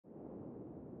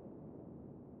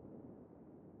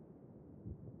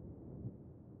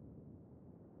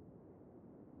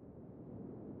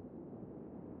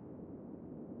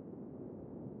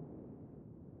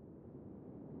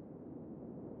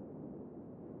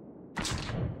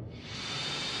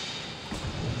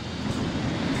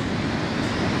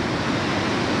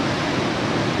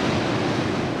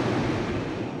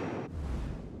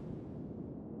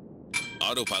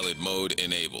Autopilot mode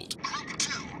enabled. Group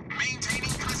 2, maintaining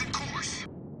present course.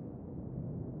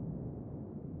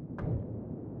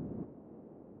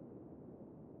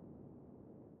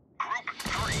 Group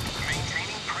 3,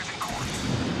 maintaining present course.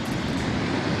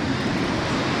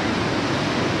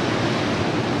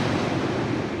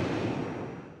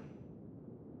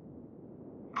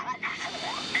 Group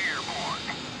 4, airborne.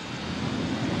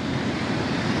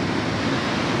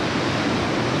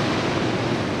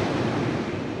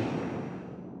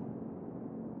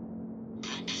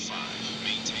 Group 5,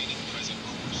 maintaining present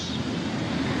course.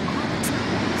 Group 2,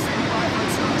 standing by for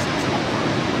instructions.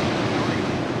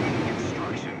 Awaiting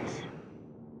instructions.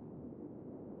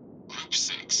 Group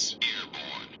 6,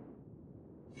 airborne.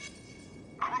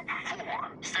 Group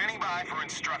 4, standing by for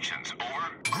instructions. Over.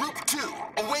 Group 2,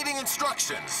 awaiting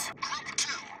instructions. Group 2,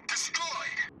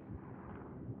 destroyed.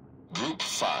 Group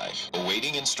 5,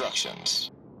 awaiting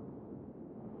instructions.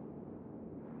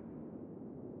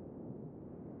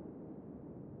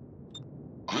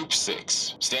 Group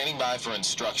 6, standing by for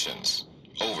instructions.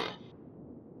 Over.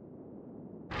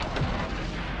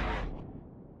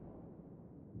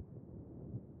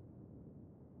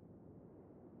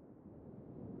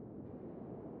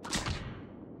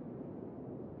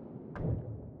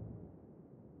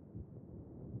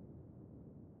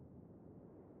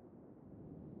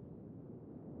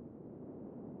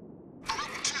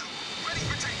 Group 2, ready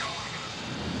for takeoff.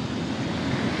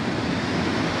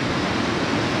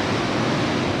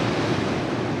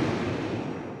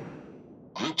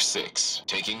 Group 6,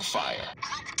 taking fire.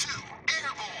 Group 2,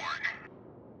 airborne.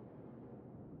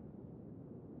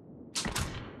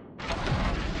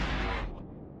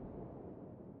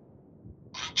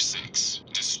 Group 6,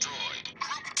 destroyed.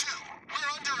 Group 2,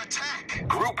 we're under attack.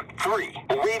 Group 3,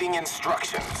 awaiting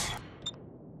instructions.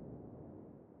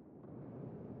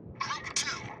 Group 2,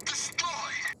 destroyed.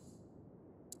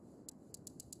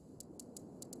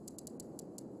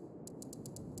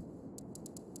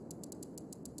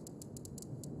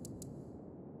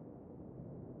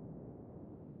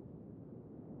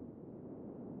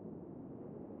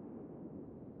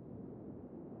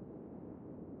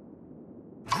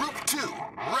 Group 2,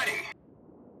 ready.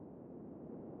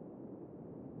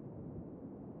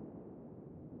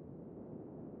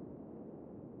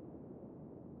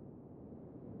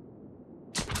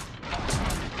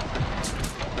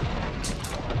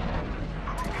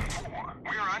 Group 4,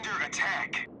 we're under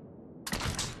attack.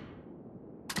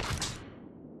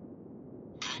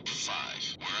 Group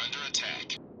 5, we're under attack.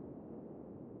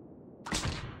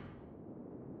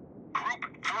 Group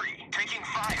 3, taking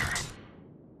fire.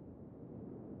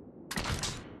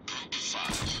 Group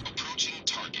 5, approaching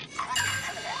target. Group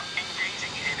 4,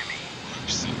 engaging enemy. Group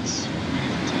 6, ready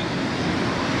for takeoff.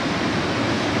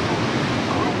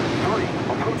 Group 3,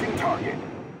 approaching target.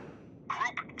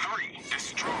 Group 3,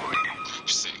 destroyed. Group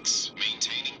 6,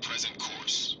 maintaining present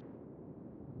course.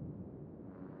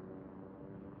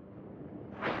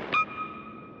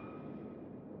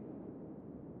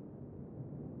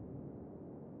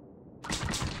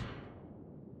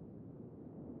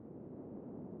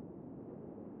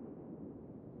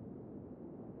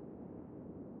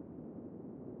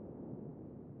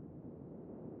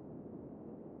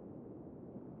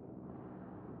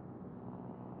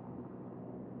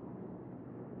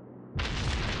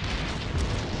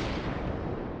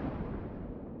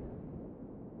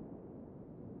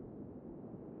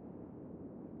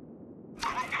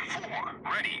 Group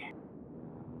 4, ready.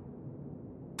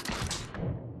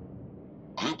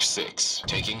 Group 6,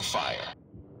 taking fire.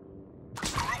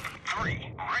 Group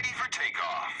 3, ready for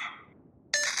takeoff.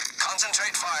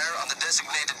 Concentrate fire on the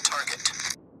designated target.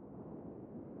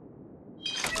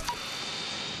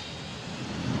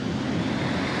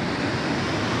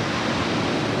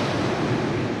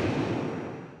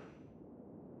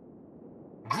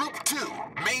 Group 2,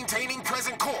 maintaining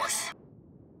present course.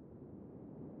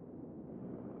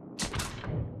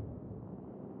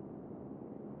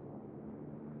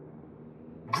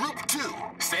 Group 2,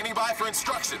 standing by for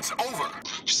instructions. Over.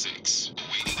 Group 6,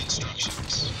 awaiting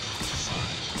instructions. Group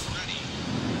 5, ready.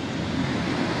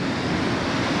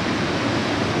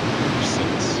 Group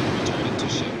 6, returning to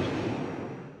ship.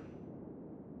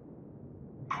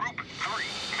 Group 3,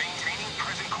 maintaining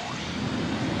present course.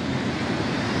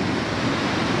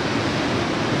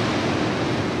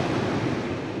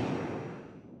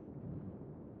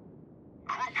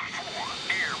 Group 4,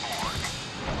 airborne.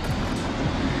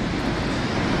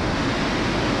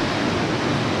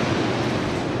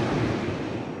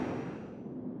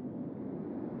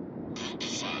 Group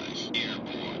 5,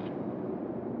 airborne.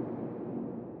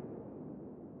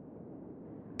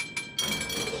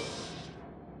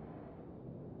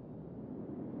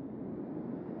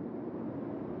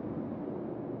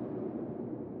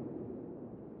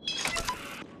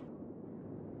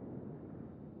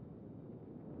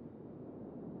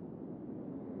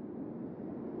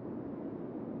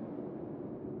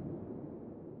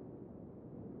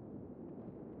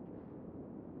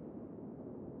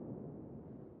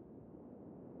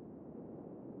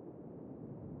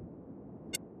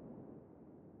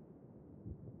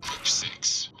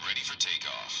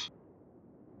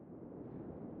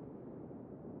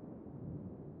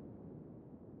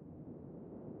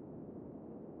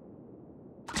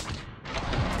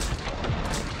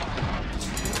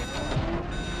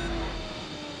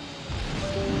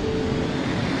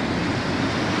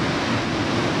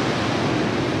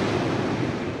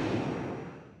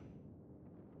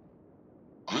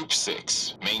 Group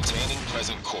 6, maintaining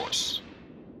present course.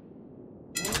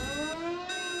 Group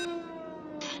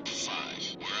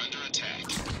 5, we're under attack.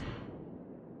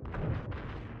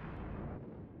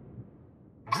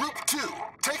 Group 2,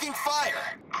 taking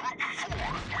fire. Group 4,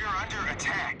 we're under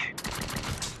attack.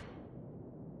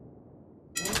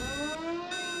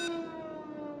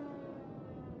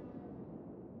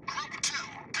 Group 2,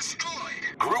 destroyed.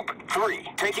 Group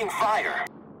 3, taking fire.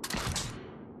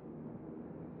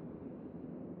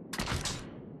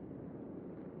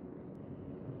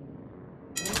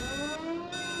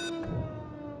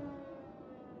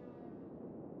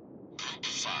 Group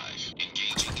 5,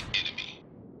 engaging enemy.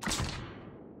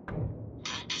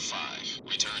 Group 5,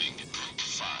 returning. Group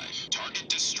 5, target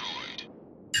destroyed.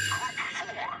 Group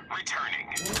 4, returning.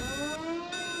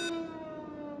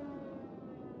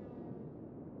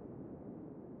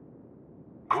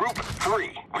 Group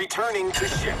 3, returning to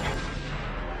ship.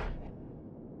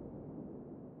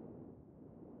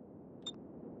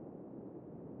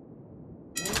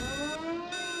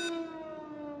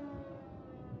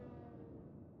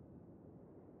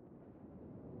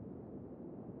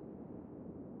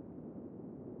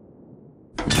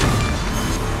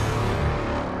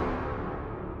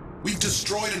 We've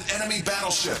destroyed an enemy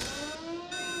battleship.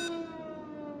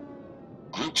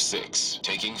 Group 6,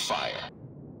 taking fire.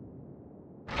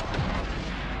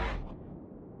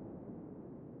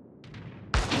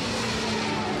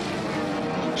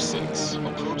 Group 6,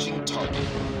 approaching target.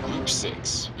 Group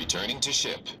 6, returning to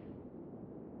ship.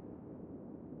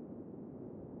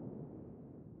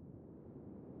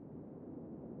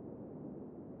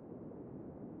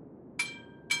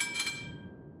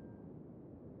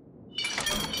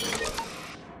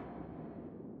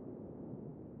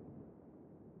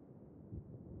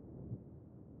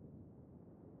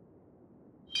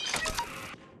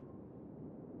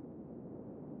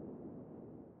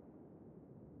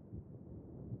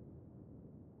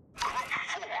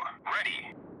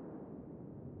 Ready.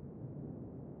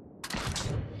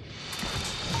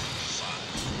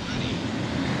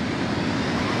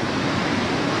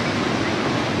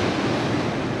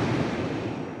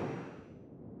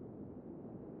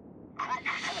 Group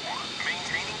 4,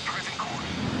 maintaining present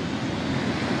course.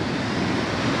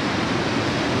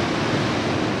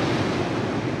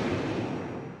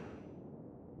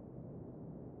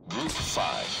 Group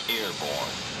 5,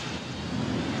 airborne.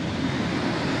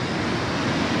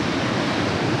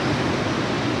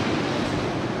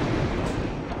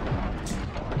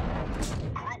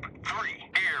 Group 3,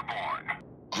 airborne.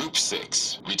 Group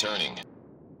 6, returning.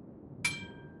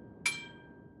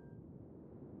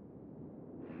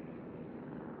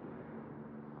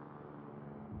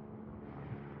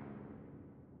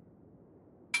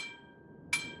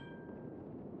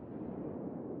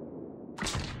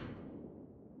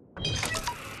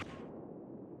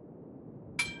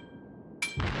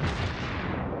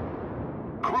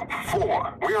 Group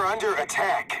 4, we're under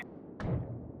attack.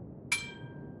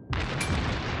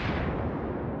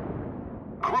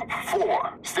 Group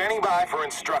 4, standing by for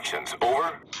instructions.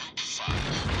 Over. Group 5,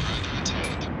 we're under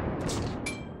attack.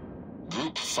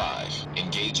 Group 5,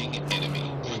 engaging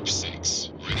enemy. Group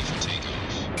 6, ready for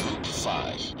takeoff. Group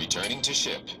 5, returning to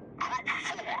ship. Group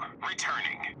 4,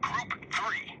 returning. Group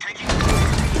 3, taking...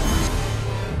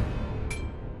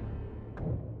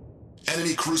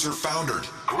 Enemy cruiser foundered.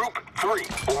 Group 3,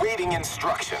 awaiting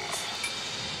instructions.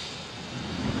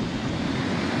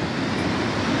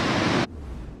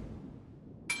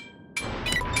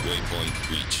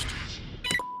 Waypoint reached.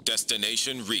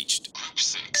 Destination reached. Group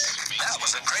 6. That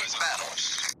was a great battle.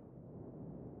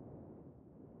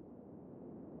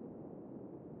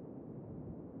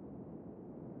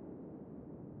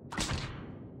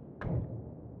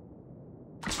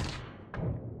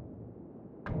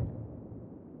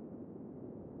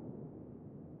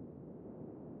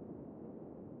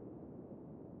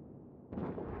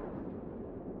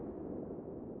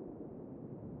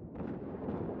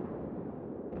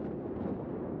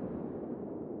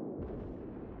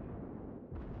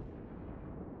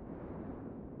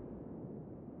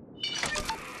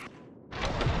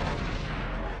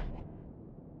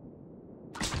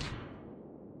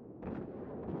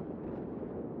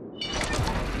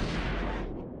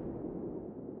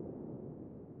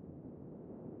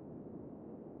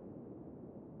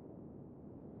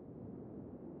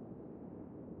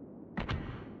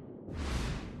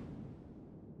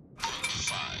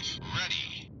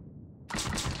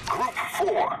 Group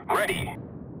 4, ready.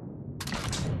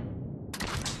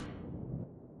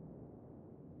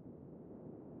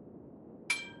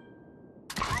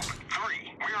 Group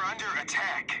 3, we're under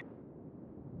attack.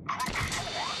 Group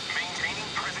 4, maintaining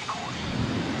present course.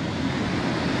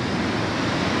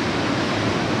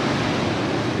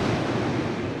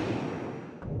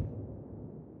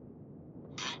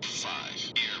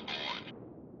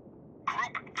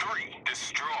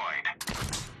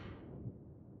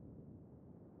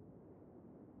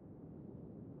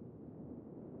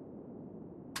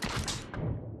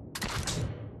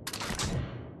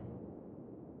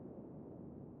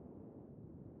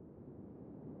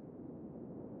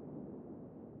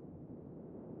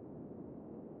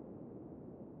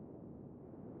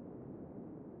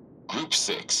 Group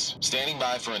 6, standing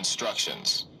by for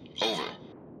instructions. Over.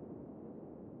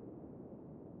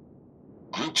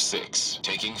 Group 6,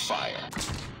 taking fire.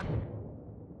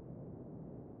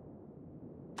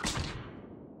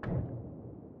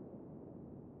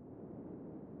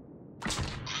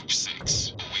 Group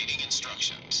 6, awaiting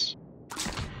instructions.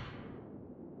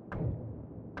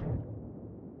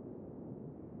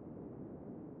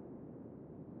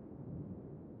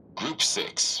 Group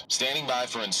 6, standing by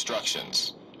for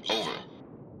instructions. Over.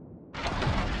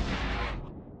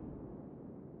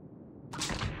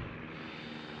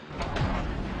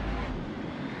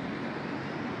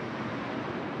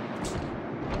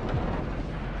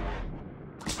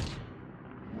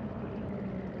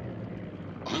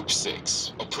 Group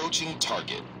 6, approaching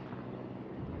target.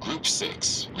 Group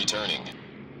 6, returning.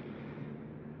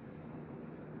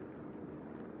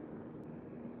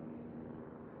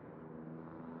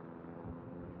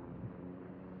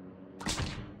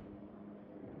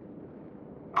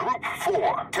 Group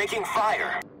 4, taking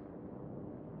fire.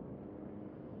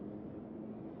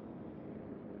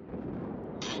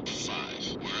 Group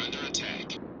 5, we're under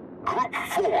attack. Group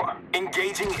 4,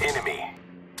 engaging enemy.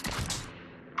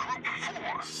 Group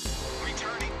 4,